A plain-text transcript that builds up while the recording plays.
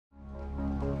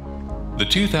The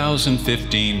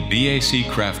 2015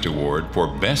 BAC Craft Award for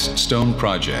Best Stone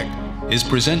Project is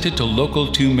presented to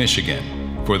Local 2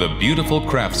 Michigan for the beautiful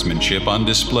craftsmanship on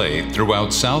display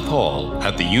throughout South Hall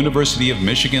at the University of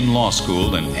Michigan Law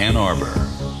School in Ann Arbor.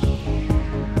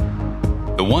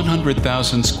 The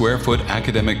 100,000 square foot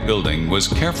academic building was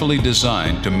carefully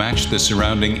designed to match the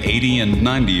surrounding 80 and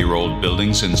 90-year-old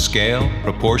buildings in scale,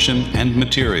 proportion, and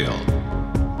material.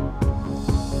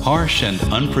 Harsh and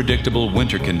unpredictable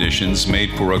winter conditions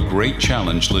made for a great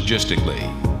challenge logistically.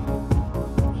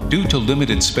 Due to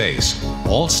limited space,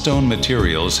 all stone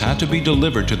materials had to be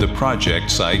delivered to the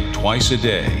project site twice a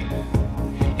day.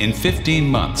 In 15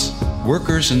 months,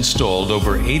 workers installed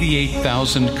over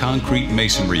 88,000 concrete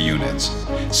masonry units,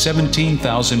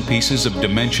 17,000 pieces of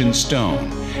dimension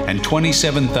stone, and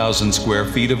 27,000 square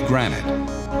feet of granite.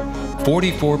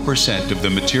 44% of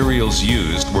the materials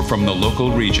used were from the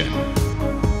local region.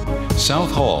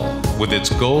 South Hall, with its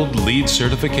gold LEED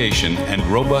certification and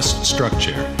robust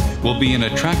structure, will be an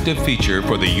attractive feature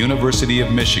for the University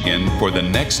of Michigan for the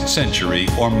next century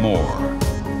or more.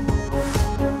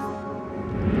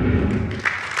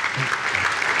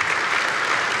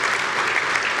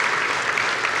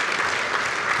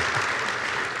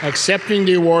 Accepting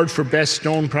the award for Best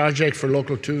Stone Project for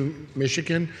Local 2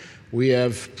 Michigan, we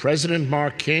have President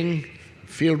Mark King,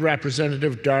 Field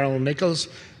Representative Darrell Nichols,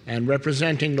 and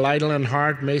representing Lytle and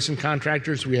Hart Mason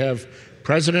Contractors, we have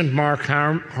President Mark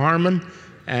Harmon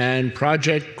and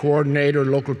Project Coordinator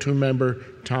Local 2 member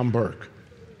Tom Burke.